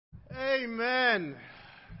Amen.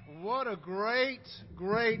 What a great,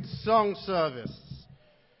 great song service.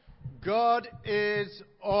 God is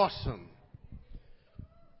awesome.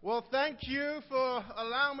 Well, thank you for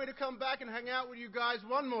allowing me to come back and hang out with you guys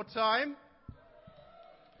one more time.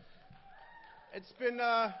 It's been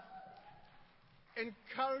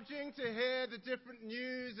encouraging to hear the different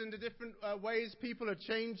news and the different ways people are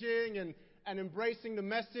changing and embracing the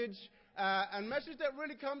message. And message that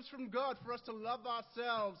really comes from God for us to love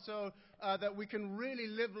ourselves so that we can really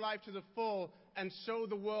live life to the full and show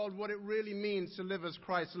the world what it really means to live as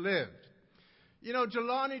Christ lived. You know,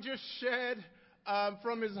 Jelani just shared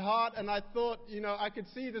from his heart, and I thought, I could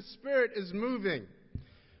see the Spirit is moving.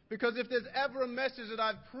 Because if there's ever a message that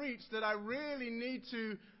I've preached that I really need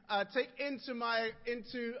to take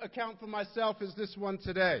into account for myself is this one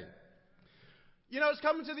today. It's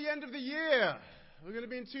coming to the end of the year. We're going to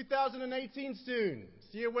be in 2018 soon.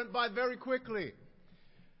 This year went by very quickly.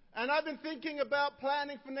 And I've been thinking about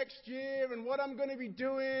planning for next year and what I'm going to be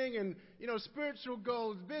doing and, spiritual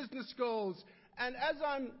goals, business goals. And as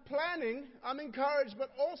I'm planning, I'm encouraged,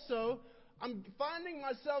 but also I'm finding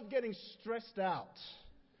myself getting stressed out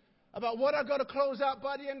about what I've got to close out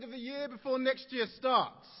by the end of the year before next year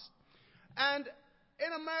starts. And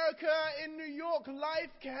in America, in New York,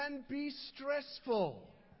 life can be stressful.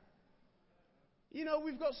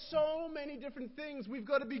 We've got so many different things we've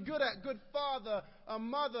got to be good at. Good father, a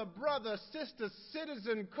mother, brother, sister,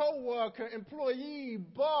 citizen, co-worker, employee,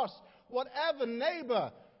 boss, whatever,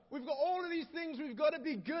 neighbor. We've got all of these things we've got to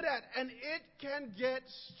be good at, and it can get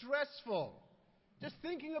stressful. Just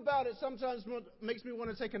thinking about it sometimes makes me want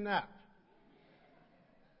to take a nap.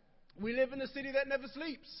 We live in a city that never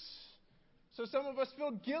sleeps. So some of us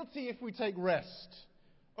feel guilty if we take rest,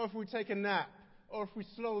 or if we take a nap, or if we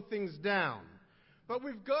slow things down. But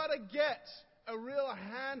we've got to get a real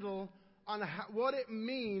handle on what it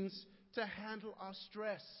means to handle our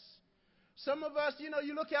stress. Some of us,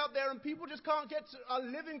 you look out there and people just can't are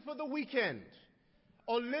living for the weekend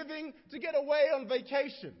or living to get away on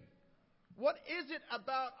vacation. What is it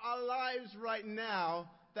about our lives right now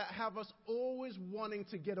that have us always wanting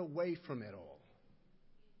to get away from it all?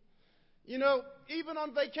 Even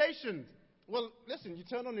on vacation. Well, listen, you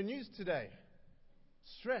turn on the news today.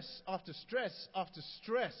 Stress after stress after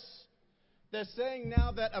stress. They're saying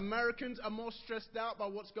now that Americans are more stressed out by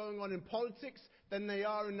what's going on in politics than they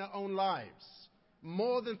are in their own lives.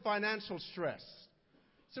 More than financial stress.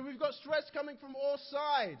 So we've got stress coming from all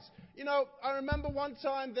sides. I remember one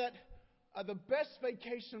time that the best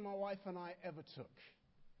vacation my wife and I ever took.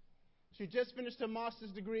 She just finished her master's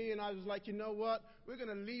degree, and I was like, you know what? We're going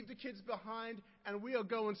to leave the kids behind, and we are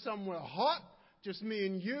going somewhere hot. Just me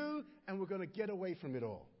and you, and we're going to get away from it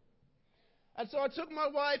all. And so I took my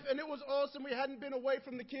wife, and it was awesome. We hadn't been away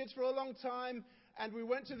from the kids for a long time, and we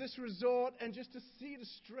went to this resort, and just to see the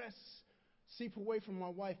stress seep away from my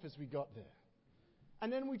wife as we got there.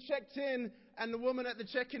 And then we checked in, and the woman at the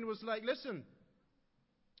check-in was like, listen,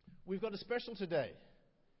 we've got a special today.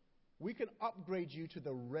 We can upgrade you to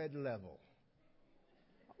the red level.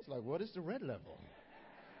 I was like, what is the red level?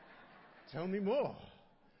 Tell me more.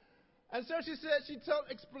 And so she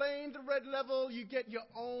explained the red level. You get your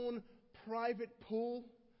own private pool.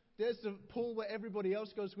 There's the pool where everybody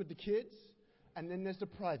else goes with the kids. And then there's the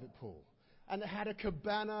private pool. And it had a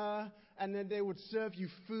cabana. And then they would serve you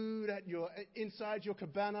food inside your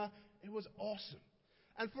cabana. It was awesome.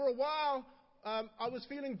 And for a while, I was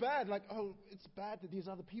feeling bad. Like, it's bad that these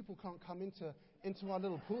other people can't come into our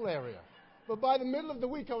little pool area. But by the middle of the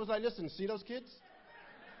week, I was like, listen, see those kids?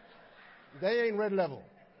 They ain't red level.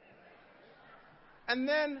 And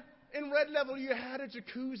then in red level, you had a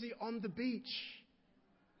jacuzzi on the beach.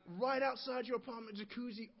 Right outside your apartment,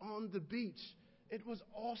 jacuzzi on the beach. It was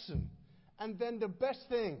awesome. And then the best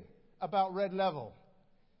thing about red level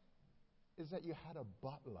is that you had a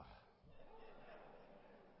butler.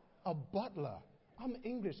 A butler. I'm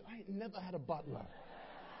English. I ain't never had a butler.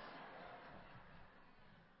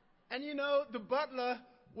 And the butler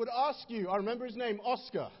would ask you, I remember his name,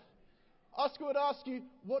 Oscar. Oscar would ask you,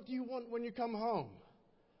 what do you want when you come home?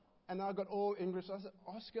 And I got all English. I said,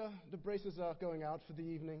 Oscar, the braces are going out for the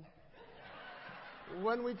evening.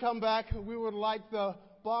 When we come back, we would like the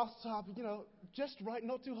bathtub, just right,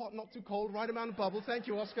 not too hot, not too cold, right amount of bubble. Thank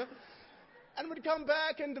you, Oscar. And we'd come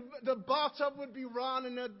back, and the bathtub would be run,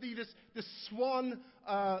 and there'd be this swan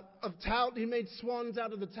of towel. He made swans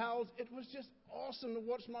out of the towels. It was just awesome to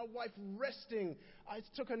watch my wife resting. I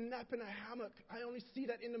took a nap in a hammock. I only see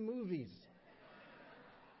that in the movies.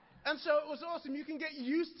 And so it was awesome. You can get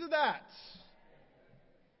used to that.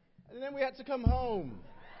 And then we had to come home.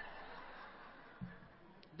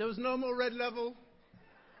 There was no more red level.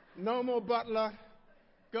 No more butler.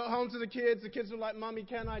 Go home to the kids. The kids were like, Mommy,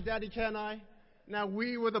 can I? Daddy, can I? Now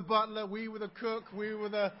we were the butler. We were the cook. We were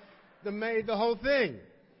the maid, the whole thing.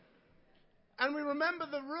 And we remember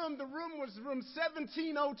the room. The room was room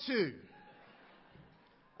 1702.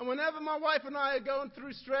 And whenever my wife and I are going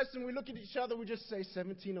through stress and we look at each other, we just say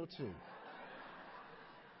 1702.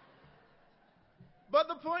 But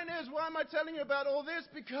the point is, why am I telling you about all this?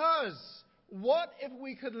 Because what if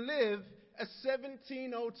we could live a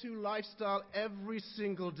 1702 lifestyle every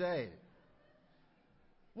single day?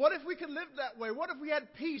 What if we could live that way? What if we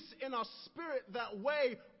had peace in our spirit that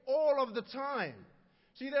way all of the time?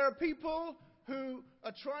 See, there are people who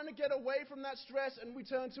are trying to get away from that stress, and we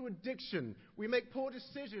turn to addiction. We make poor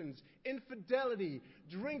decisions, infidelity,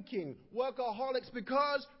 drinking, workaholics,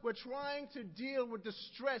 because we're trying to deal with the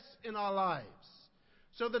stress in our lives.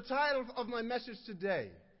 So the title of my message today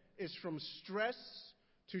is From Stress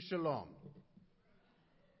to Shalom.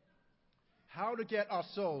 How to get our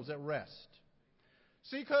souls at rest.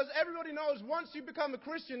 See, because everybody knows once you become a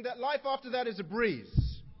Christian that life after that is a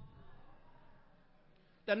breeze.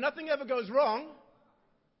 That nothing ever goes wrong,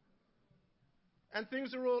 and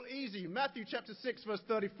things are all easy. Matthew chapter 6, verse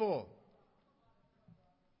 34.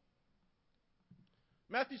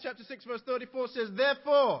 Matthew chapter 6, verse 34 says,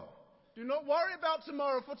 Therefore, do not worry about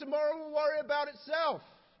tomorrow, for tomorrow will worry about itself.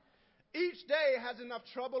 Each day has enough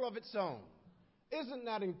trouble of its own. Isn't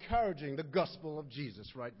that encouraging, the gospel of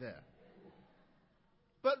Jesus right there?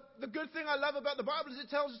 But the good thing I love about the Bible is it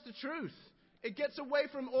tells us the truth. It gets away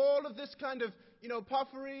from all of this kind of,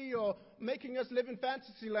 puffery or making us live in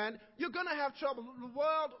fantasy land. You're going to have trouble. The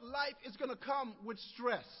world, life is going to come with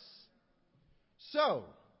stress. So,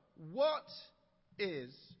 what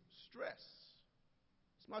is stress?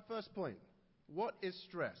 It's my first point. What is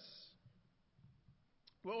stress?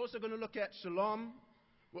 We're also going to look at shalom.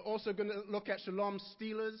 We're also going to look at shalom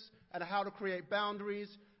stealers and how to create boundaries,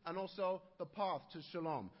 and also the path to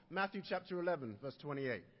shalom. Matthew chapter 11, verse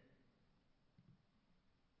 28.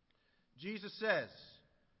 Jesus says,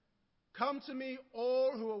 Come to me,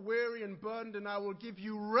 all who are weary and burdened, and I will give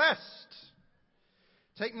you rest.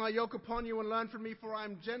 Take my yoke upon you and learn from me, for I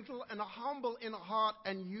am gentle and humble in heart,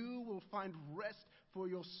 and you will find rest for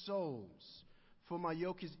your souls. For my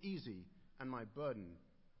yoke is easy and my burden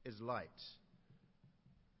is light.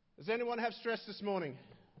 Does anyone have stress this morning?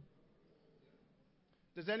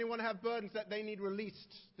 Does anyone have burdens that they need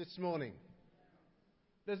released this morning?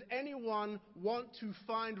 Does anyone want to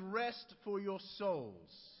find rest for your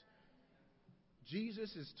souls?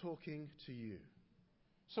 Jesus is talking to you.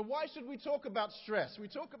 So why should we talk about stress? We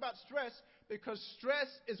talk about stress because stress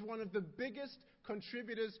is one of the biggest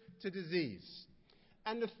contributors to disease.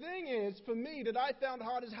 And the thing is, for me, that I found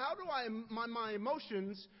hard is how do my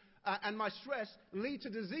emotions and my stress lead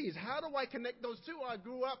to disease? How do I connect those two? I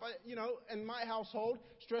grew up, in my household,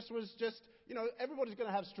 stress was just, everybody's going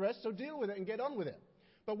to have stress, so deal with it and get on with it.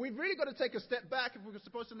 But we've really got to take a step back if we're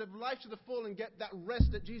supposed to live life to the full and get that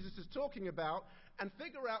rest that Jesus is talking about and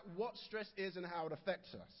figure out what stress is and how it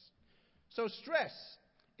affects us. So stress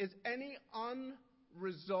is any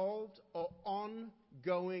unresolved or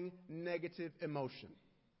ongoing negative emotion.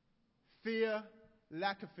 Fear,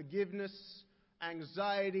 lack of forgiveness,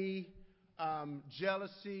 anxiety,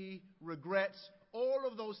 jealousy, regrets, all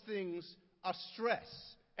of those things are stress.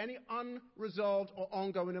 Any unresolved or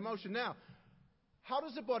ongoing emotion. Now, how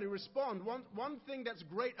does the body respond? One thing that's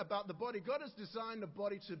great about the body, God has designed the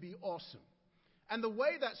body to be awesome. And the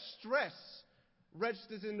way that stress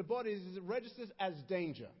registers in the body is it registers as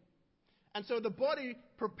danger. And so the body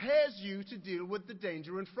prepares you to deal with the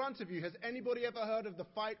danger in front of you. Has anybody ever heard of the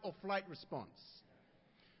fight or flight response?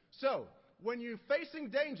 So, when you're facing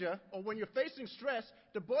danger or when you're facing stress,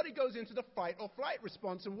 the body goes into the fight or flight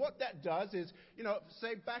response. And what that does is,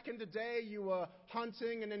 say back in the day you were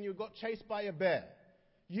hunting and then you got chased by a bear.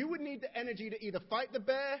 You would need the energy to either fight the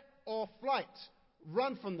bear or flight,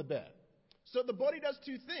 run from the bear. So the body does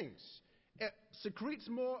two things. It secretes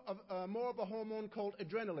more of a hormone called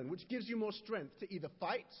adrenaline, which gives you more strength to either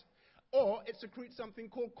fight, or it secretes something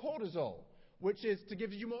called cortisol, which is to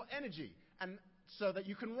give you more energy and so that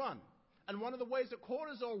you can run. And one of the ways that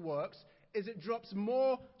cortisol works is it drops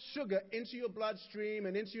more sugar into your bloodstream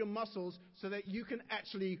and into your muscles so that you can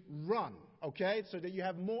actually run, okay? So that you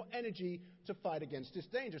have more energy to fight against this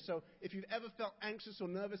danger. So if you've ever felt anxious or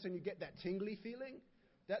nervous and you get that tingly feeling,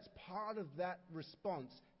 that's part of that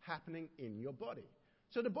response happening in your body.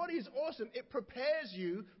 So the body is awesome. It prepares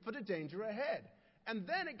you for the danger ahead. And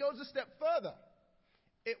then it goes a step further.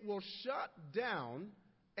 It will shut down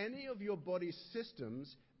any of your body's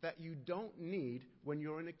systems that you don't need when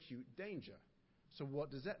you're in acute danger. So what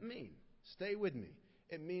does that mean? Stay with me.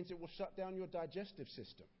 It means it will shut down your digestive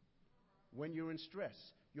system when you're in stress,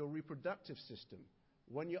 your reproductive system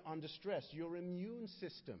when you're under stress, your immune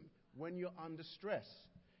system when you're under stress.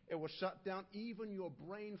 It will shut down even your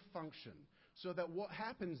brain function. So that what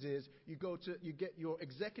happens is you get your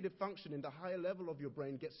executive function in the higher level of your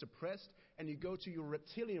brain gets suppressed, and you go to your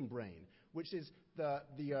reptilian brain, which is the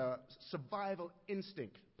survival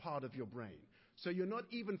instinct part of your brain. So you're not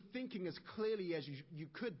even thinking as clearly as you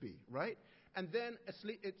could be, right? And then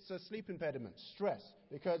it's a sleep impediment, stress,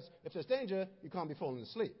 because if there's danger, you can't be falling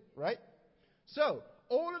asleep, right? So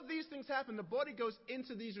all of these things happen. The body goes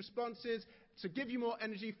into these responses to give you more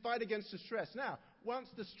energy, fight against the stress. Now, once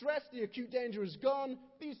the stress, the acute danger is gone,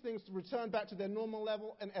 these things return back to their normal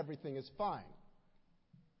level and everything is fine.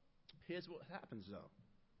 Here's what happens, though.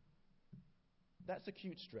 That's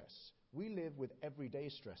acute stress. We live with everyday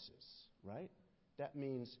stresses, right? That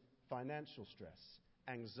means financial stress,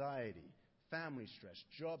 anxiety, family stress,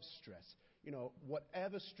 job stress. You know,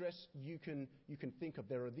 whatever stress you can think of,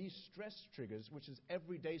 there are these stress triggers, which is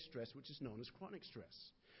everyday stress, which is known as chronic stress.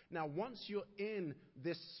 Now, once you're in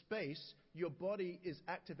this space, your body is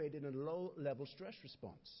activated in a low-level stress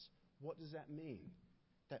response. What does that mean?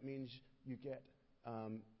 That means you get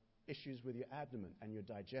issues with your abdomen and your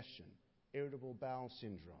digestion, irritable bowel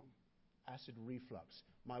syndrome, acid reflux.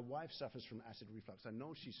 My wife suffers from acid reflux. I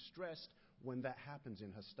know she's stressed when that happens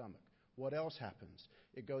in her stomach. What else happens?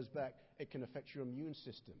 It goes back, it can affect your immune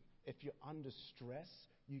system. If you're under stress,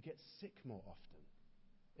 you get sick more often.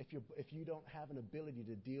 If you don't have an ability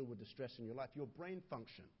to deal with the stress in your life, your brain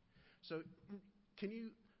function. So can you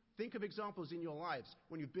think of examples in your lives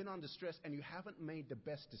when you've been under stress and you haven't made the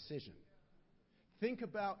best decision? Think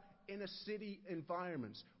about inner city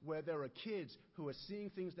environments where there are kids who are seeing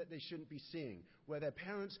things that they shouldn't be seeing, where their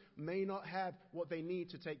parents may not have what they need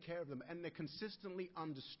to take care of them, and they're consistently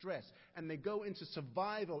under stress, and they go into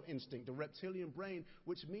survival instinct, the reptilian brain,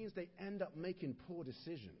 which means they end up making poor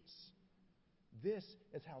decisions. This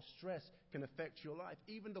is how stress can affect your life.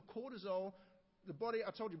 Even the cortisol, the body,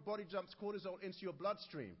 I told you, body jumps cortisol into your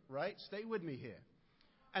bloodstream, right? Stay with me here.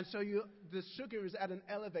 And so the sugar is at an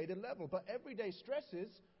elevated level. But everyday stresses,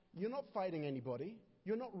 you're not fighting anybody.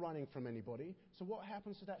 You're not running from anybody. So what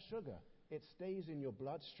happens to that sugar? It stays in your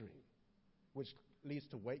bloodstream, which leads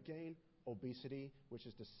to weight gain, obesity, which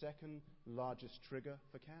is the second largest trigger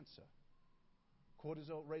for cancer.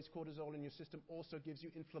 Raised cortisol in your system also gives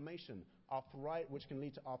you inflammation, which can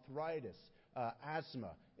lead to arthritis,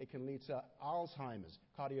 asthma. It can lead to Alzheimer's,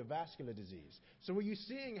 cardiovascular disease. So are you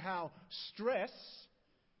seeing how stress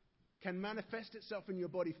can manifest itself in your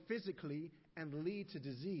body physically and lead to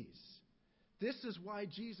disease? This is why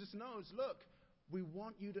Jesus knows, look,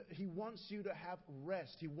 he wants you to have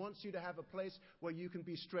rest. He wants you to have a place where you can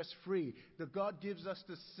be stress-free. That God gives us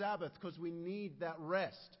the Sabbath because we need that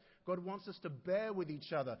rest. God wants us to bear with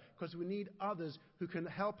each other because we need others who can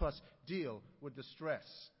help us deal with the stress.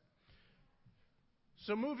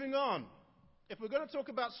 So moving on, if we're going to talk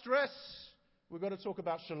about stress, we're going to talk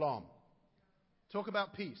about shalom. Talk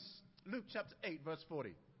about peace. Luke chapter 8, verse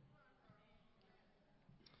 40.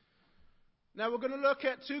 Now we're going to look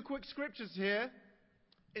at two quick scriptures here.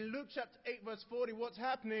 In Luke chapter 8, verse 40, what's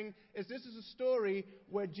happening is this is a story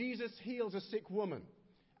where Jesus heals a sick woman.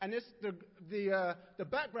 And the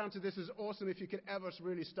background to this is awesome if you could ever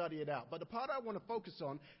really study it out. But the part I want to focus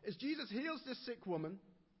on is Jesus heals this sick woman.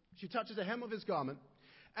 She touches the hem of his garment.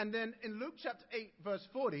 And then in Luke chapter 8, verse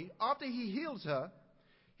 40, after he heals her,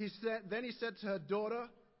 he said to her, "Daughter,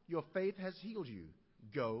 your faith has healed you.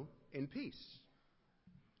 Go in peace."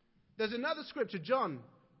 There's another scripture, John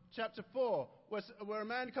chapter 4, where a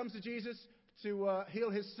man comes to Jesus to heal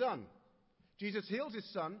his son. Jesus heals his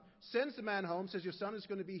son, sends the man home, says, "Your son is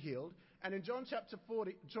going to be healed." And in John chapter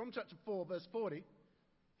 4, verse 40,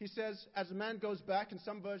 he says, as the man goes back, in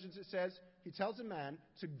some versions it says, he tells the man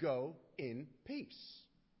to go in peace.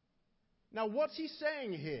 Now, what's he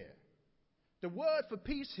saying here? The word for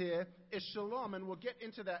peace here is shalom, and we'll get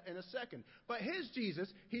into that in a second. But here's Jesus.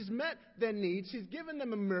 He's met their needs. He's given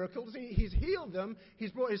them a miracle. He's healed them.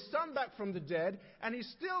 He's brought his son back from the dead. And he's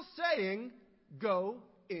still saying, go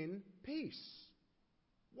in peace.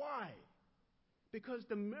 Why? Because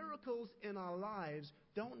the miracles in our lives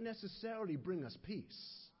don't necessarily bring us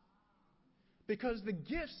peace. Because the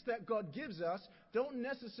gifts that God gives us don't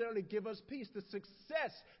necessarily give us peace. The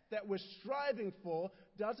success that we're striving for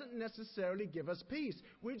doesn't necessarily give us peace.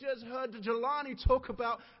 We just heard Jelani talk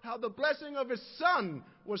about how the blessing of his son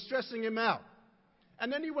was stressing him out.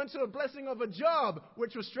 And then he went to a blessing of a job,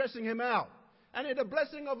 which was stressing him out. And in a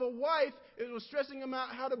blessing of a wife, it was stressing him out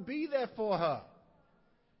how to be there for her.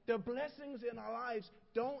 The blessings in our lives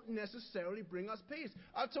don't necessarily bring us peace.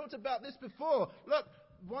 I've talked about this before. Look,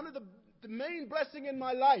 one of the main blessing in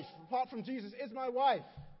my life, apart from Jesus, is my wife.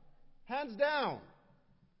 Hands down.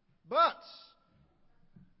 But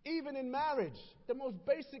even in marriage, the most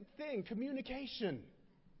basic thing, communication,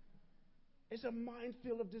 is a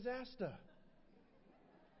minefield of disaster.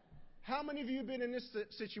 How many of you have been in this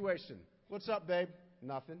situation? What's up, babe?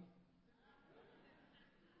 Nothing.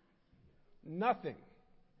 Nothing.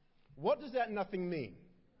 What does that nothing mean?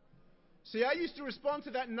 See, I used to respond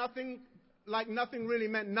to that nothing like nothing really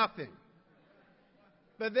meant nothing.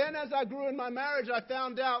 But then as I grew in my marriage, I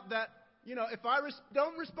found out that, if I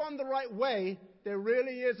don't respond the right way, there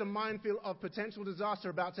really is a minefield of potential disaster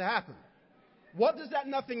about to happen. What does that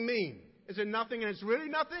nothing mean? Is it nothing and it's really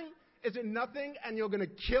nothing? Is it nothing and you're going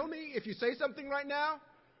to kill me if you say something right now?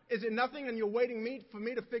 Is it nothing and you're waiting for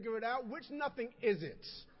me to figure it out? Which nothing is it?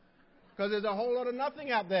 Because there's a whole lot of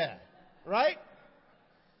nothing out there, right?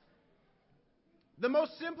 The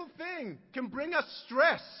most simple thing can bring us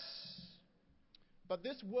stress. But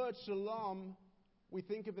this word shalom, we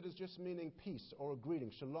think of it as just meaning peace or a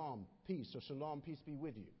greeting. Shalom, peace, or shalom, peace be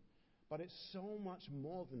with you. But it's so much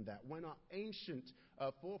more than that. When our ancient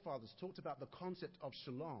forefathers talked about the concept of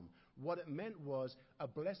shalom, what it meant was a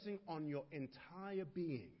blessing on your entire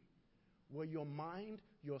being, where your mind,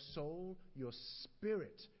 your soul, your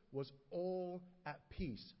spirit was all at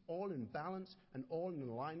peace, all in balance and all in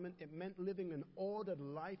alignment. It meant living an ordered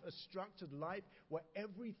life, a structured life, where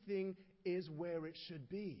everything is where it should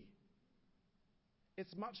be.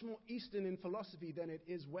 It's much more Eastern in philosophy than it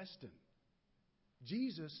is Western.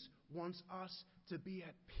 Jesus wants us to be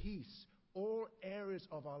at peace, all areas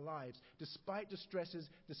of our lives. Despite the stresses,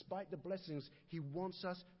 despite the blessings, he wants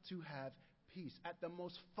us to have peace. At the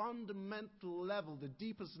most fundamental level, the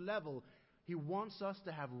deepest level, he wants us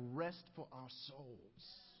to have rest for our souls.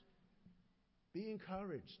 Be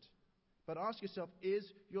encouraged. But ask yourself, is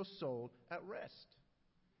your soul at rest?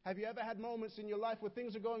 Have you ever had moments in your life where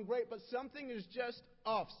things are going great, but something is just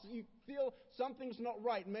off? So you feel something's not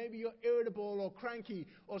right. Maybe you're irritable or cranky,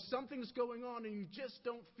 or something's going on and you just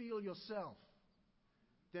don't feel yourself.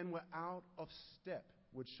 Then we're out of step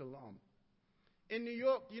with shalom. In New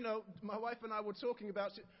York, my wife and I were talking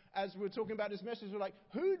about, as we were talking about this message, we're like,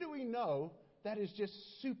 who do we know that is just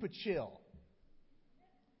super chill?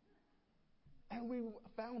 And we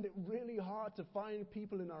found it really hard to find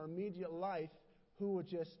people in our immediate life who are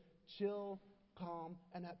just chill, calm,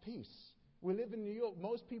 and at peace. We live in New York.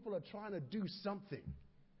 Most people are trying to do something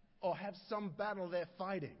or have some battle they're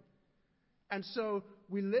fighting. And so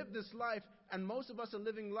we live this life, and most of us are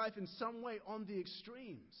living life in some way on the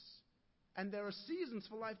extremes. And there are seasons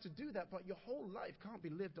for life to do that, but your whole life can't be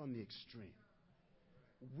lived on the extreme.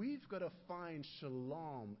 We've got to find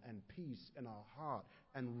shalom and peace in our heart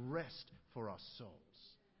and rest for our souls.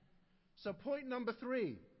 So point number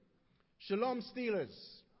 3, shalom stealers.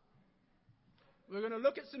 We're going to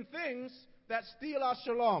look at some things that steal our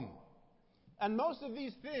shalom. And most of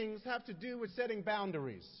these things have to do with setting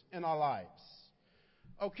boundaries in our lives.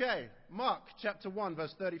 Okay, Mark chapter 1,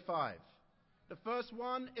 verse 35. The first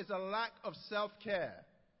one is a lack of self-care.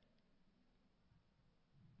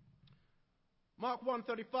 Mark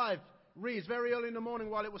 1:35 reads, very early in the morning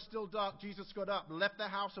while it was still dark, Jesus got up, left the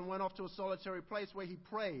house and went off to a solitary place where he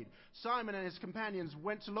prayed. Simon and his companions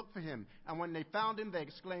went to look for him, and when they found him, they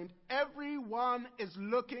exclaimed, everyone is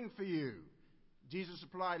looking for you. Jesus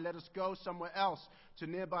replied, let us go somewhere else to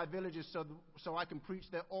nearby villages so I can preach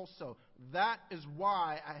there also. That is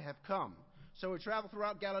why I have come. So he traveled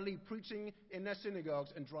throughout Galilee, preaching in their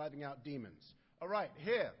synagogues and driving out demons. All right,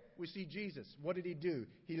 here we see Jesus. What did he do?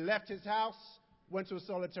 He left his house, went to a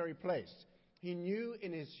solitary place. He knew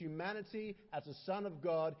in his humanity as a son of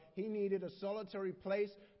God, he needed a solitary place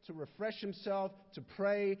to refresh himself, to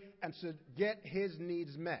pray, and to get his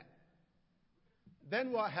needs met.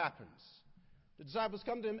 Then what happens? The disciples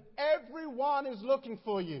come to him. Everyone is looking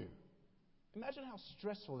for you. Imagine how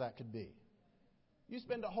stressful that could be. You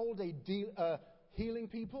spend a whole day healing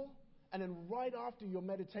people, and then right after your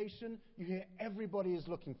meditation, you hear everybody is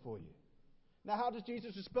looking for you. Now, how does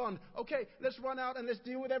Jesus respond? Okay, let's run out and let's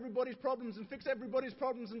deal with everybody's problems and fix everybody's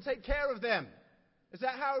problems and take care of them. Is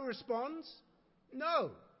that how he responds?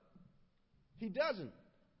 No. He doesn't.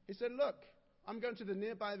 He said, look, I'm going to the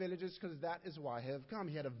nearby villages because that is why I have come.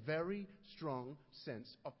 He had a very strong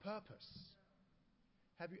sense of purpose.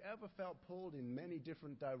 Have you ever felt pulled in many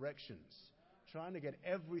different directions, trying to get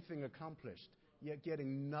everything accomplished, yet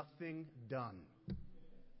getting nothing done?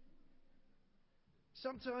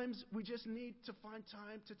 Sometimes we just need to find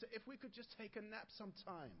time if we could just take a nap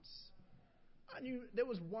sometimes. I knew there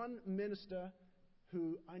was one minister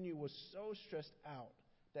who I knew was so stressed out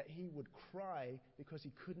that he would cry because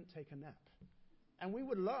he couldn't take a nap. And we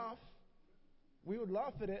would laugh. We would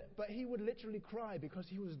laugh at it, but he would literally cry because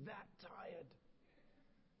he was that tired.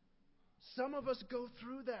 Some of us go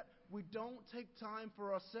through that. We don't take time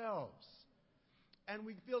for ourselves. And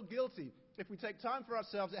we feel guilty. If we take time for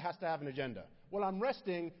ourselves, it has to have an agenda. Well, I'm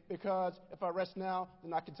resting because if I rest now,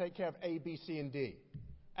 then I can take care of A, B, C, and D.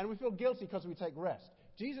 And we feel guilty because we take rest.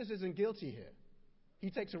 Jesus isn't guilty here. He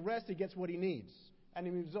takes a rest, he gets what he needs, and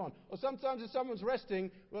he moves on. Or sometimes if someone's resting,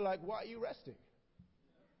 we're like, why are you resting?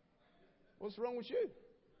 What's wrong with you?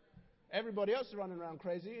 Everybody else is running around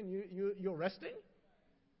crazy, and you're resting?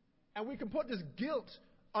 And we can put this guilt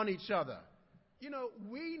on each other. You know,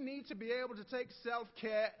 we need to be able to take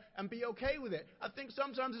self-care and be okay with it. I think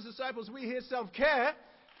sometimes as disciples we hear self-care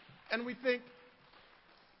and we think,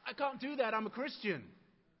 I can't do that, I'm a Christian.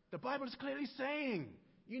 The Bible is clearly saying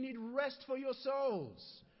you need rest for your souls.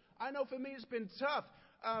 I know for me it's been tough.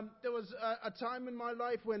 There was a time in my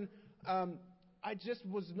life when I just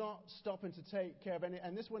was not stopping to take care of any,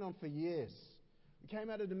 and this went on for years. We came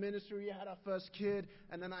out of the ministry, we had our first kid,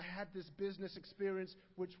 and then I had this business experience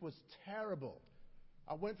which was terrible.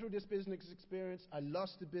 I went through this business experience, I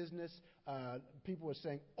lost the business, people were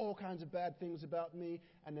saying all kinds of bad things about me,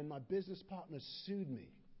 and then my business partner sued me.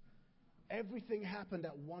 Everything happened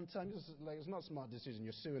at one time. This is like, it's not a smart decision,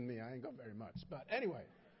 you're suing me, I ain't got very much. But anyway,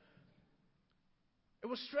 it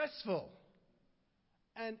was stressful.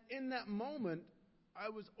 And in that moment, I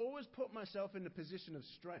was always put myself in a position of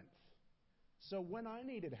strength. So when I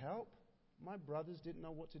needed help, my brothers didn't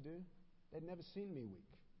know what to do. They'd never seen me weak.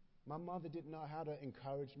 My mother didn't know how to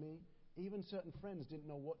encourage me. Even certain friends didn't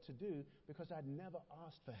know what to do because I'd never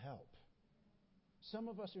asked for help. Some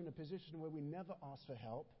of us are in a position where we never ask for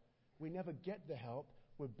help. We never get the help.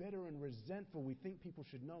 We're bitter and resentful. We think people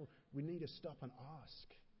should know. We need to stop and ask.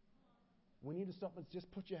 We need to stop and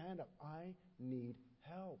just put your hand up. I need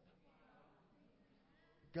help.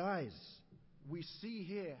 Guys, we see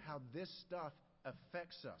here how this stuff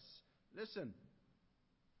affects us. Listen,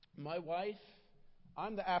 my wife,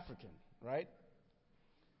 I'm the African, right?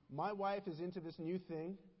 My wife is into this new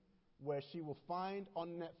thing where she will find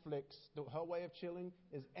on Netflix, her way of chilling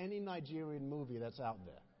is any Nigerian movie that's out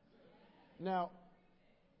there. Now,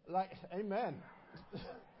 like, amen.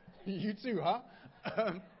 You too, huh?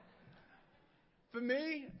 For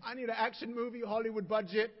me, I need an action movie, Hollywood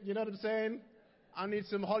budget, you know what I'm saying? I need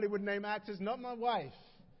some Hollywood name actors, not my wife.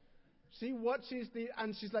 She watches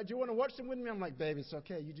and she's like, do you want to watch them with me? I'm like, baby, it's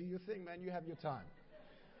okay. You do your thing, man. You have your time.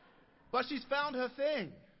 But she's found her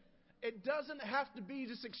thing. It doesn't have to be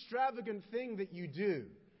this extravagant thing that you do.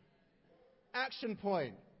 Action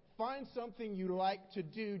point. Find something you like to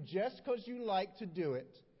do just because you like to do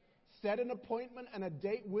it. Set an appointment and a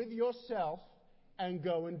date with yourself and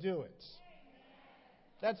go and do it.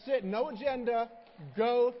 That's it. No agenda.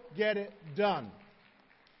 Go get it done.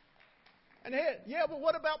 And here, yeah, but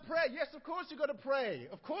what about prayer? Yes, of course you've got to pray.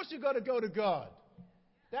 Of course you've got to go to God.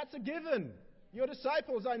 That's a given. You're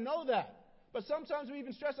disciples, I know that. But sometimes we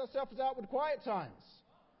even stress ourselves out with quiet times.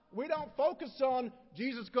 We don't focus on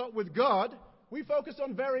Jesus got with God. We focus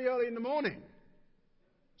on very early in the morning.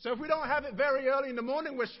 So if we don't have it very early in the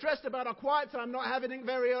morning, we're stressed about our quiet time not having it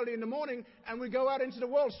very early in the morning, and we go out into the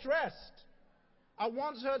world stressed. I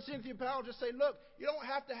once heard Cynthia Powell just say, look, you don't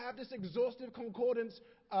have to have this exhaustive concordance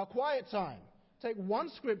quiet time. Take one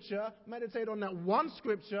scripture, meditate on that one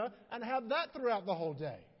scripture, and have that throughout the whole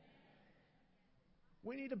day.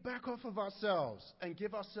 We need to back off of ourselves and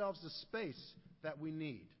give ourselves the space that we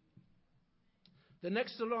need. The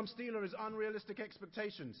next alarm stealer is unrealistic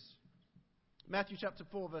expectations. Matthew chapter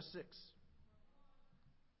 4, verse 6.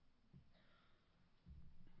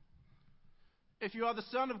 If you are the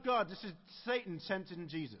Son of God, this is Satan tempting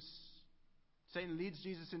Jesus. Satan leads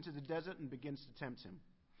Jesus into the desert and begins to tempt him.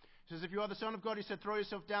 He says, if you are the Son of God, he said, throw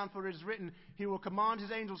yourself down, for it is written, he will command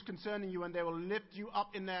his angels concerning you, and they will lift you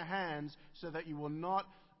up in their hands, so that you will not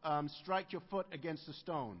strike your foot against a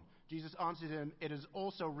stone. Jesus answered him, it is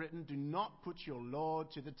also written, do not put your Lord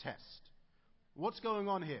to the test. What's going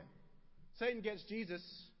on here? Satan gets Jesus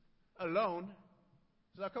alone.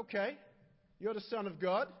 He's like, okay, you're the Son of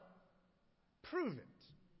God. Prove it.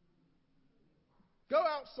 Go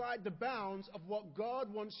outside the bounds of what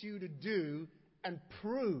God wants you to do and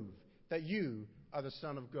prove that you are the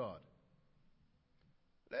Son of God.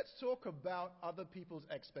 Let's talk about other people's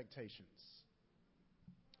expectations.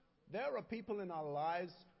 There are people in our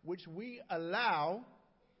lives which we allow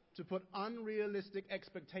to put unrealistic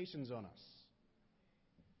expectations on us.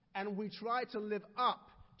 And we try to live up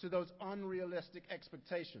to those unrealistic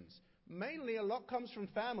expectations. Mainly, a lot comes from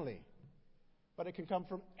family. But it can come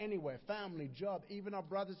from anywhere, family, job, even our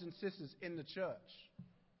brothers and sisters in the church.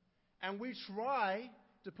 And we try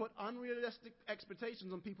to put unrealistic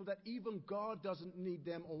expectations on people that even God doesn't need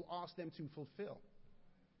them or ask them to fulfill.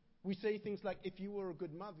 We say things like, if you were a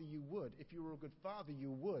good mother, you would. If you were a good father,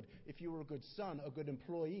 you would. If you were a good son, a good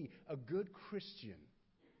employee, a good Christian,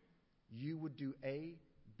 you would do A,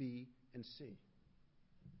 B, and C.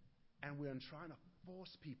 And we're trying to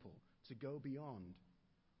force people to go beyond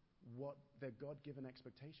what their God-given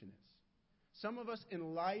expectation is. Some of us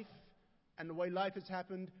in life, and the way life has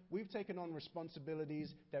happened, we've taken on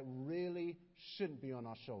responsibilities that really shouldn't be on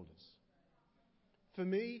our shoulders. For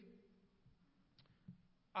me,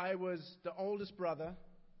 I was the oldest brother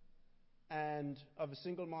and of a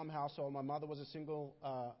single mom household. My mother was a single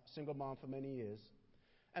mom for many years.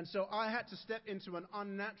 And so I had to step into an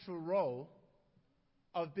unnatural role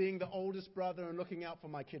of being the oldest brother and looking out for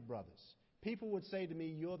my kid brothers. People would say to me,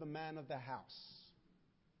 "You're the man of the house."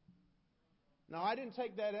 Now, I didn't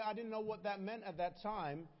take that, I didn't know what that meant at that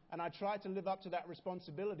time, and I tried to live up to that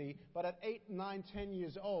responsibility, but at 8, 9, 10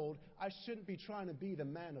 years old, I shouldn't be trying to be the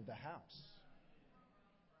man of the house.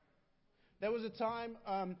 There was a time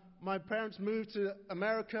my parents moved to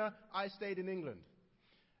America, I stayed in England.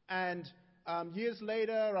 And years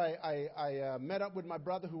later, I met up with my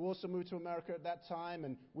brother who also moved to America at that time,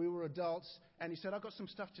 and we were adults, and he said, "I've got some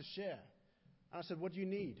stuff to share." And I said, "What do you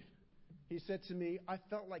need?" He said to me, "I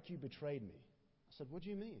felt like you betrayed me." I said, "What do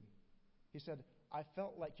you mean?" He said, "I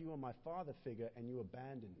felt like you were my father figure and you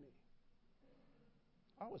abandoned me."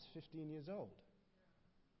 I was 15 years old.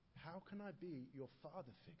 How can I be your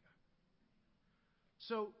father figure?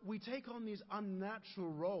 So we take on these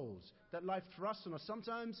unnatural roles that life thrusts on us.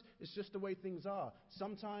 Sometimes it's just the way things are.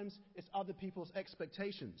 Sometimes it's other people's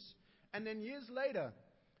expectations. And then years later,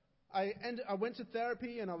 I went to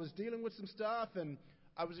therapy and I was dealing with some stuff, and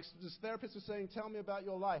this therapist was saying, "Tell me about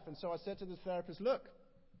your life." And so I said to the therapist, "Look,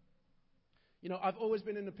 I've always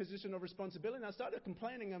been in a position of responsibility." And I started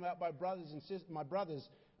complaining about my brothers,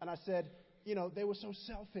 and I said, they were so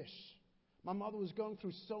selfish. My mother was going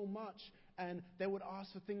through so much, and they would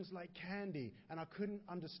ask for things like candy, and I couldn't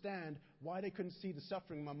understand why they couldn't see the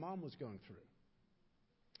suffering my mom was going through.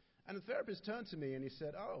 And the therapist turned to me and he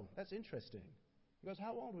said, "Oh, that's interesting." He goes,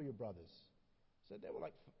 "How old were your brothers?" I said, "They were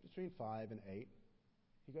like between 5 and 8.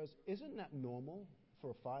 He goes, "Isn't that normal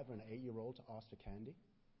for a 5 or an 8-year-old to ask for candy?"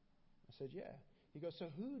 I said, "Yeah." He goes, "So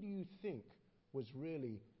who do you think was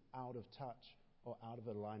really out of touch or out of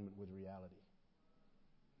alignment with reality?"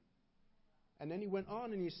 And then he went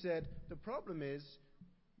on and he said, "The problem is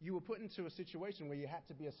you were put into a situation where you had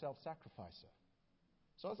to be a self-sacrificer."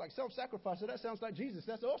 So I was like, "Self-sacrificer? That sounds like Jesus.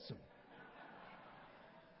 That's awesome."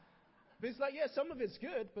 But it's like, yeah, some of it's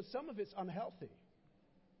good, but some of it's unhealthy.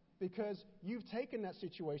 Because you've taken that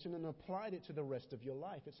situation and applied it to the rest of your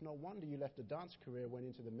life. It's no wonder you left a dance career, went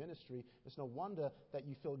into the ministry. It's no wonder that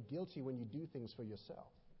you feel guilty when you do things for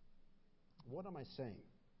yourself. What am I saying?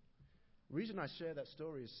 The reason I share that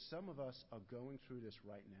story is some of us are going through this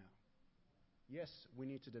right now. Yes, we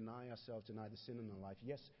need to deny ourselves, deny the sin in our life.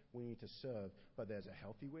 Yes, we need to serve, but there's a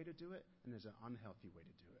healthy way to do it and there's an unhealthy way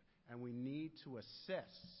to do it. And we need to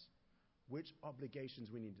assess which obligations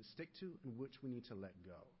we need to stick to and which we need to let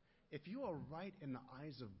go. If you are right in the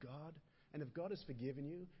eyes of God, and if God has forgiven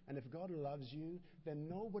you, and if God loves you, then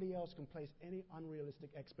nobody else can place any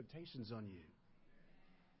unrealistic expectations on you.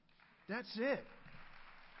 That's it.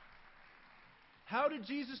 How did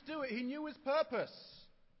Jesus do it? He knew his purpose.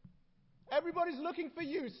 Everybody's looking for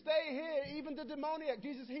you. Stay here. Even the demoniac.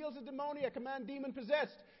 Jesus heals a demoniac, a man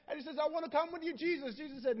demon-possessed. And he says, "I want to come with you, Jesus."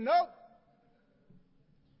 Jesus said, "Nope.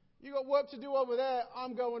 You got work to do over there.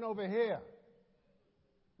 I'm going over here."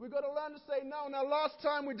 We've got to learn to say no. Now, last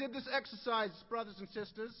time we did this exercise, brothers and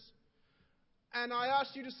sisters, and I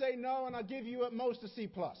asked you to say no, and I give you at most a C+.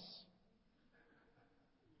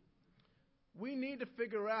 We need to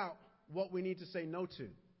figure out what we need to say no to.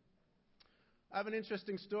 I have an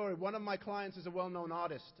interesting story. One of my clients is a well-known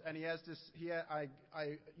artist, and he has this.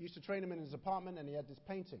 I used to train him in his apartment, and he had this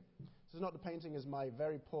painting. This is not the painting; is my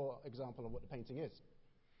very poor example of what the painting is.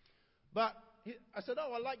 But I said,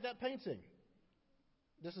 "Oh, I like that painting.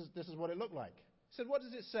 This is what it looked like." He said, "What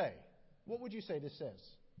does it say? What would you say this says?"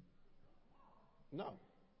 "No."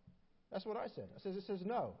 That's what I said. I said, "It says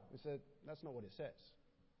no." He said, "That's not what it says."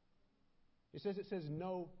 He says, "It says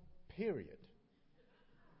no, period."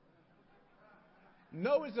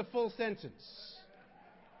 No is a full sentence.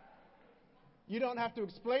 You don't have to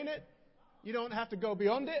explain it. You don't have to go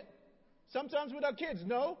beyond it. Sometimes with our kids,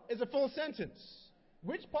 no is a full sentence.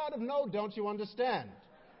 Which part of no don't you understand?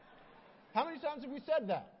 How many times have we said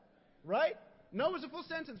that? Right? No is a full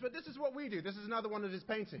sentence, but this is what we do. This is another one of his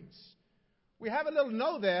paintings. We have a little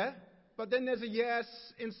no there, but then there's a yes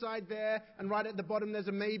inside there, and right at the bottom there's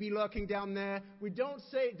a maybe lurking down there. We don't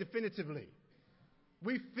say it definitively.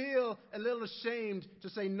 We feel a little ashamed to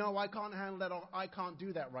say, no, I can't handle that, or I can't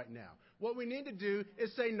do that right now. What we need to do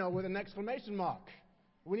is say no with an exclamation mark.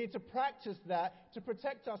 We need to practice that to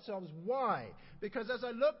protect ourselves. Why? Because as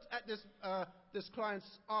I looked at this client's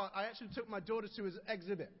art, I actually took my daughter to his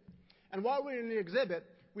exhibit. And while we were in the exhibit,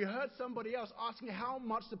 we heard somebody else asking how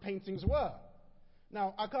much the paintings were.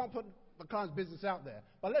 Now, I can't put the client's business out there,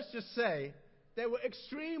 but let's just say they were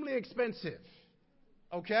extremely expensive.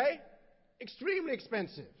 Okay? Extremely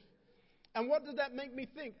expensive. And what did that make me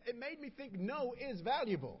think? It made me think no is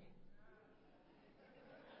valuable.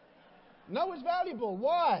 No is valuable.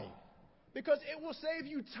 Why? Because it will save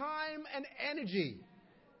you time and energy.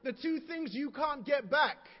 The two things you can't get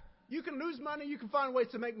back. You can lose money, you can find ways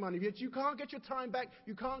to make money, but you can't get your time back,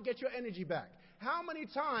 you can't get your energy back. How many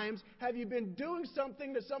times have you been doing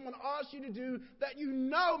something that someone asked you to do that you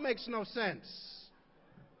know makes no sense?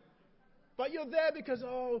 But you're there because,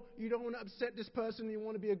 you don't want to upset this person, you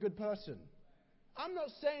want to be a good person. I'm not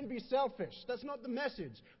saying be selfish. That's not the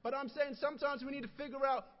message. But I'm saying sometimes we need to figure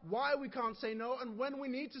out why we can't say no and when we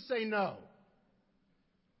need to say no.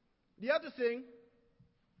 The other thing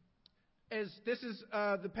is, this is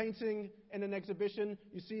the painting in an exhibition.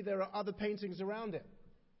 You see there are other paintings around it.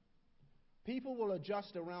 People will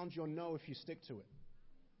adjust around your no if you stick to it.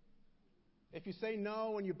 If you say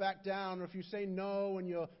no and you back down, or if you say no and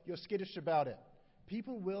you're skittish about it,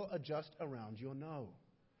 people will adjust around your no.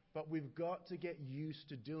 But we've got to get used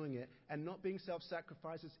to doing it and not being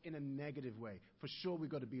self-sacrificers in a negative way. For sure, we've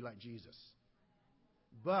got to be like Jesus.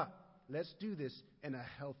 But let's do this in a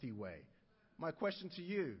healthy way. My question to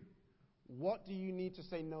you, what do you need to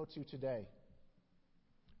say no to today?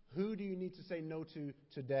 Who do you need to say no to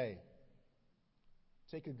today?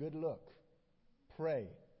 Take a good look. Pray,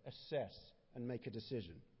 assess, and make a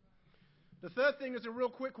decision. The third thing is a real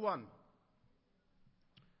quick one.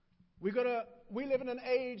 We live in an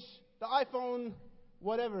age, the iPhone,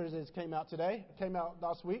 whatever it is, came out today. It came out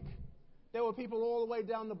last week. There were people all the way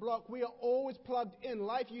down the block. We are always plugged in.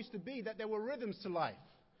 Life used to be that there were rhythms to life.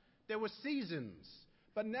 There were seasons.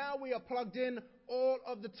 But now we are plugged in all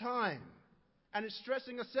of the time. And it's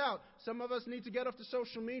stressing us out. Some of us need to get off the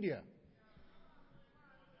social media.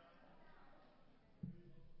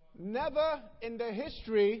 Never in the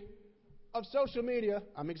history of social media,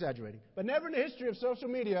 I'm exaggerating, but never in the history of social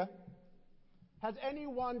media has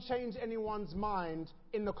anyone changed anyone's mind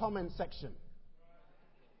in the comment section.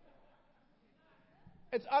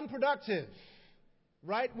 It's unproductive,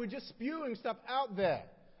 right? We're just spewing stuff out there.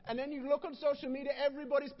 And then you look on social media,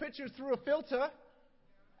 everybody's pictures through a filter,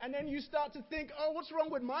 and then you start to think, what's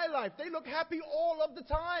wrong with my life? They look happy all of the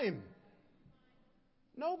time.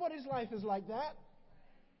 Nobody's life is like that.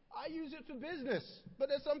 I use it for business, but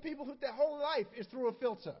there's some people who their whole life is through a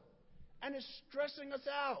filter, and it's stressing us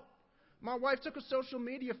out. My wife took a social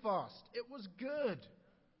media fast. It was good.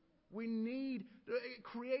 It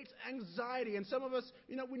creates anxiety, and some of us,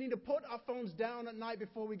 we need to put our phones down at night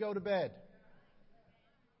before we go to bed.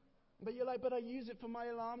 But you're like, but I use it for my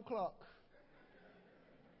alarm clock.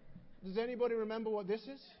 Does anybody remember what this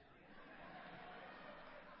is?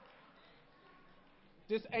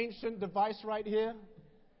 This ancient device right here.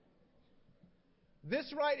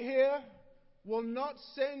 This right here will not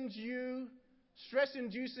send you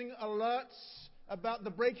stress-inducing alerts about the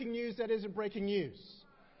breaking news that isn't breaking news.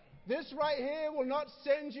 This right here will not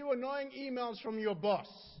send you annoying emails from your boss.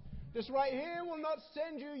 This right here will not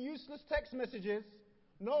send you useless text messages,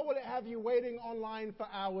 nor will it have you waiting online for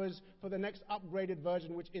hours for the next upgraded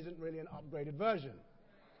version, which isn't really an upgraded version.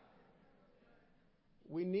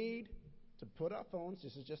 We need to put our phones,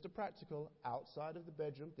 this is just a practical, outside of the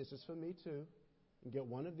bedroom. This is for me too. And get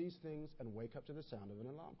one of these things and wake up to the sound of an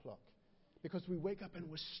alarm clock. Because we wake up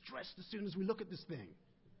and we're stressed as soon as we look at this thing.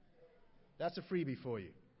 That's a freebie for you.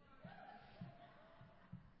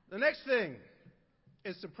 The next thing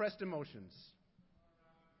is suppressed emotions.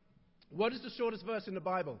 What is the shortest verse in the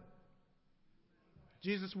Bible?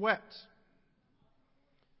 Jesus wept.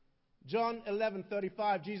 John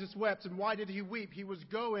 11:35, Jesus wept. And why did he weep? He was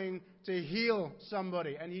going to heal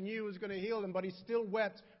somebody, and he knew he was going to heal them, but he still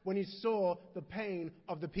wept when he saw the pain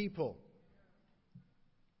of the people.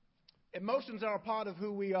 Emotions are a part of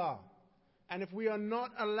who we are. And if we are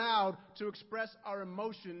not allowed to express our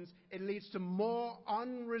emotions, it leads to more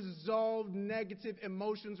unresolved negative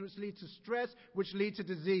emotions, which lead to stress, which lead to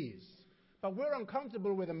disease. But we're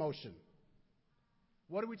uncomfortable with emotion.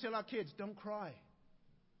 What do we tell our kids? Don't cry.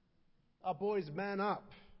 Our boys, man up.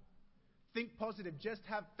 Think positive. Just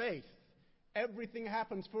have faith. Everything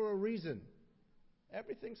happens for a reason.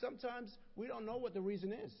 Everything, sometimes we don't know what the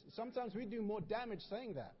reason is. Sometimes we do more damage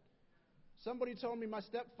saying that. Somebody told me my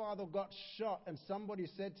stepfather got shot, and somebody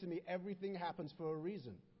said to me, everything happens for a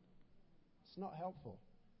reason. It's not helpful.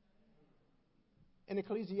 In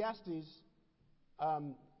Ecclesiastes,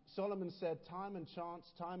 Solomon said, time and chance,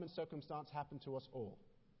 time and circumstance happen to us all.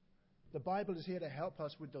 The Bible is here to help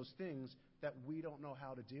us with those things that we don't know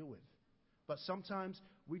how to deal with. But sometimes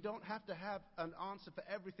we don't have to have an answer for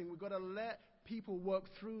everything. We've got to let people work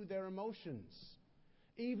through their emotions.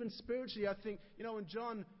 Even spiritually, I think, in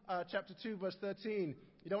John chapter 2, verse 13,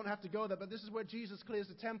 you don't have to go there, but this is where Jesus clears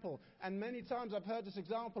the temple. And many times I've heard this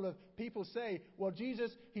example of people say, well,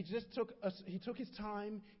 Jesus, he took his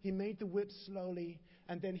time, he made the whip slowly,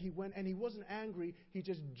 and then he went, and he wasn't angry, he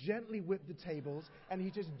just gently whipped the tables, and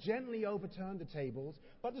he just gently overturned the tables.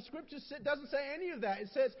 But the scripture doesn't say any of that. It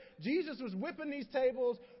says Jesus was whipping these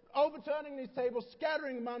tables, overturning these tables,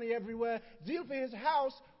 scattering money everywhere. Zeal for his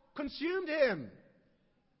house consumed him.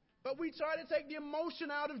 But we try to take the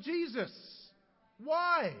emotion out of Jesus.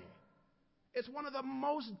 Why? It's one of the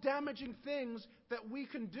most damaging things that we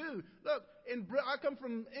can do. Look, I come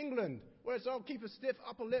from England, where it's all keep a stiff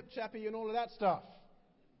upper lip, chappy, and all of that stuff.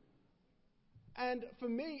 And for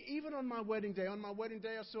me, even on my wedding day,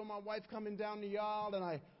 I saw my wife coming down the aisle, and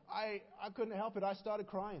I couldn't help it. I started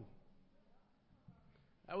crying.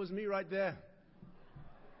 That was me right there.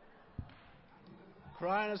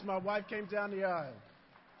 Crying as my wife came down the aisle.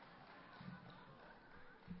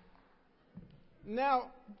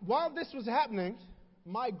 Now, while this was happening,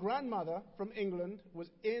 my grandmother from England was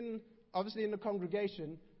obviously in the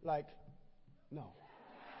congregation, like, no,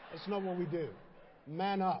 that's not what we do.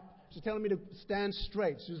 Man up. She's telling me to stand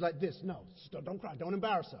straight. She was like this. No, don't cry. Don't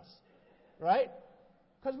embarrass us. Right?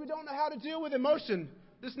 Because we don't know how to deal with emotion.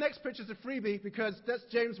 This next picture is a freebie because that's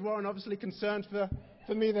James Warren, obviously concerned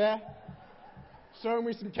for me there. Showing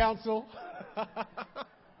me some counsel.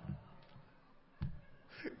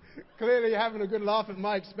 Clearly having a good laugh at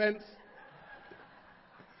my expense.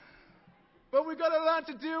 But we've got to learn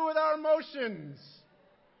to deal with our emotions.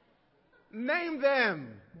 Name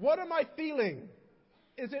them. What am I feeling?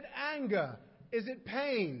 Is it anger? Is it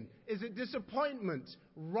pain? Is it disappointment?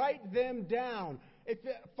 Write them down.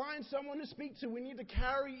 Find someone to speak to. We need to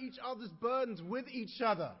carry each other's burdens with each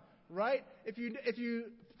other. Right? If you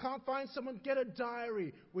can't find someone, get a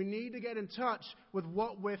diary. We need to get in touch with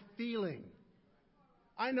what we're feeling.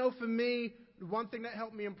 I know for me, one thing that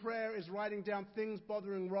helped me in prayer is writing down things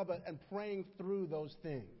bothering Robert and praying through those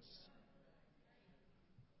things.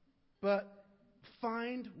 But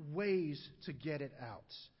find ways to get it out.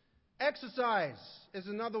 Exercise is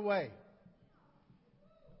another way.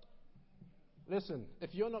 Listen,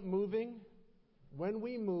 if you're not moving, when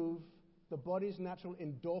we move, the body's natural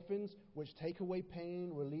endorphins, which take away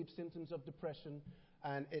pain, relieve symptoms of depression,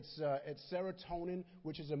 and it's serotonin,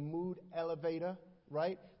 which is a mood elevator.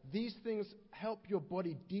 Right? These things help your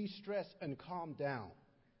body de-stress and calm down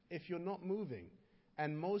if you're not moving.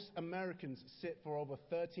 And most Americans sit for over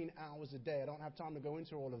 13 hours a day. I don't have time to go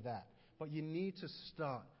into all of that. But you need to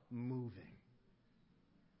start moving.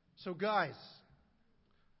 So guys,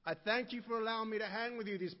 I thank you for allowing me to hang with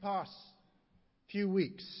you these past few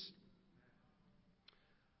weeks.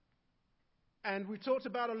 And we talked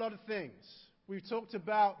about a lot of things. We've talked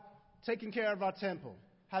about taking care of our temple,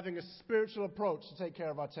 having a spiritual approach to take care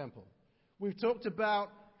of our temple. We've talked about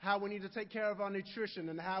how we need to take care of our nutrition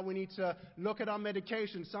and how we need to look at our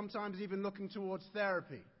medication, sometimes even looking towards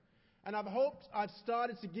therapy. And I've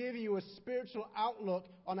started to give you a spiritual outlook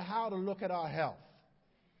on how to look at our health.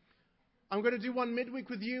 I'm going to do one midweek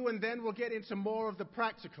with you, and then we'll get into more of the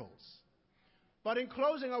practicals. But in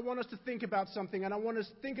closing, I want us to think about something, and I want us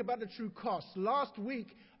to think about the true cost. Last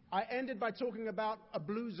week, I ended by talking about a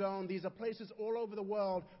blue zone. These are places all over the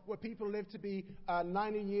world where people live to be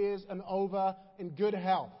 90 years and over in good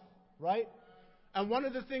health, right? And one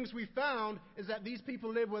of the things we found is that these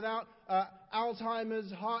people live without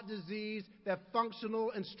Alzheimer's, heart disease. They're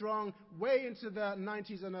functional and strong way into the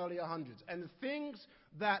 90s and early 100s. And the things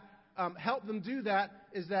that help them do that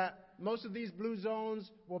is that most of these blue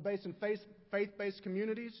zones were based in faith-based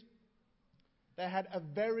communities. They had a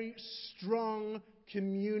very strong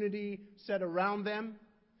community set around them,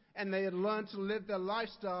 and they had learned to live their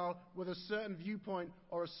lifestyle with a certain viewpoint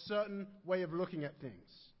or a certain way of looking at things.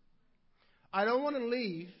 I don't want to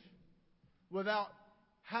leave without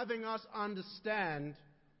having us understand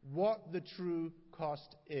what the true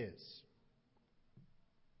cost is.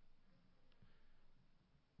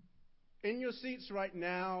 In your seats right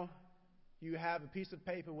now, you have a piece of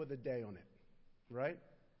paper with a day on it, right?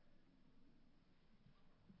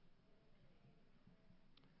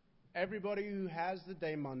 Everybody who has the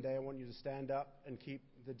day Monday, I want you to stand up and keep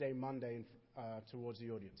the day Monday towards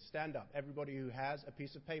the audience. Stand up. Everybody who has a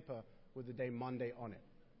piece of paper with the day Monday on it.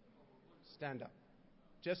 Stand up.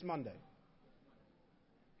 Just Monday.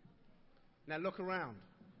 Now look around.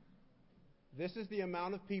 This is the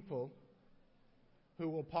amount of people who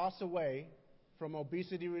will pass away from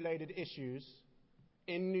obesity-related issues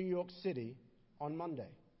in New York City on Monday.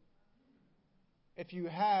 If you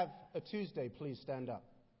have a Tuesday, please stand up.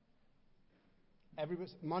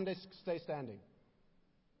 Monday, stay standing.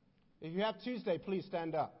 If you have Tuesday, please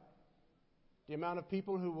stand up. The amount of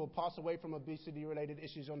people who will pass away from obesity-related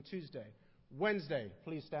issues on Tuesday. Wednesday,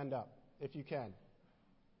 please stand up, if you can.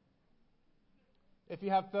 If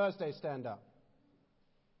you have Thursday, stand up.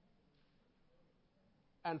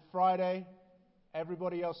 And Friday,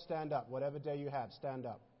 everybody else stand up. Whatever day you have, stand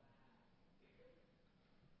up.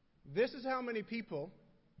 This is how many people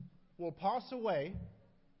will pass away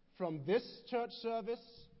from this church service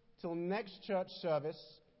till next church service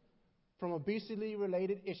from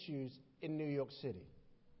obesity-related issues in New York City.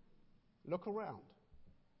 Look around.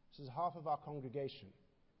 This is half of our congregation.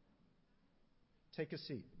 Take a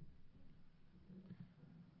seat.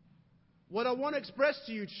 What I want to express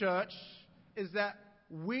to you, church, is that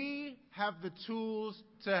we have the tools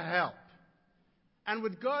to help. And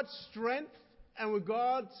with God's strength and with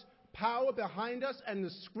God's power behind us and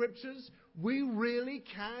the scriptures, we really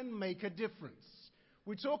can make a difference.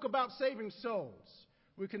 We talk about saving souls.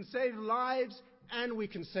 We can save lives and we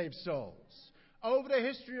can save souls. Over the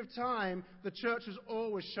history of time, the church has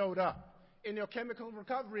always showed up. In your chemical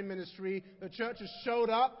recovery ministry, the church has showed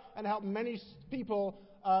up and helped many people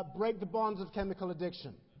break the bonds of chemical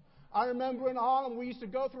addiction. I remember in Harlem, we used to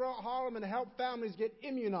go throughout Harlem and help families get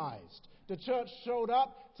immunized. The church showed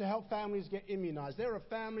up to help families get immunized. There are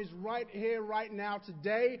families right here, right now,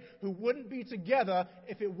 today, who wouldn't be together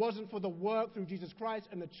if it wasn't for the work through Jesus Christ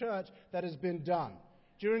and the church that has been done.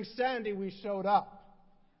 During Sandy, we showed up.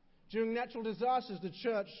 During natural disasters, the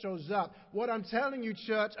church shows up. What I'm telling you,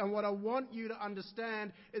 church, and what I want you to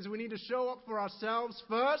understand is we need to show up for ourselves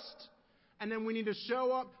first, and then we need to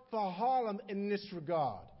show up for Harlem in this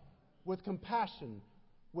regard. With compassion,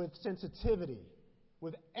 with sensitivity,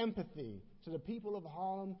 with empathy to the people of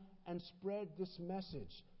Harlem, and spread this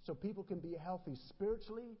message so people can be healthy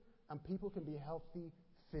spiritually and people can be healthy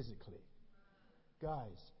physically.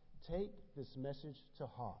 Guys, take this message to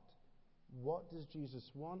heart. What does Jesus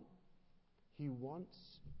want? He wants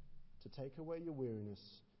to take away your weariness,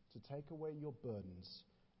 to take away your burdens,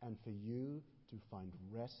 and for you to find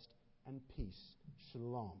rest and peace,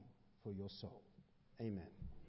 shalom, for your soul. Amen.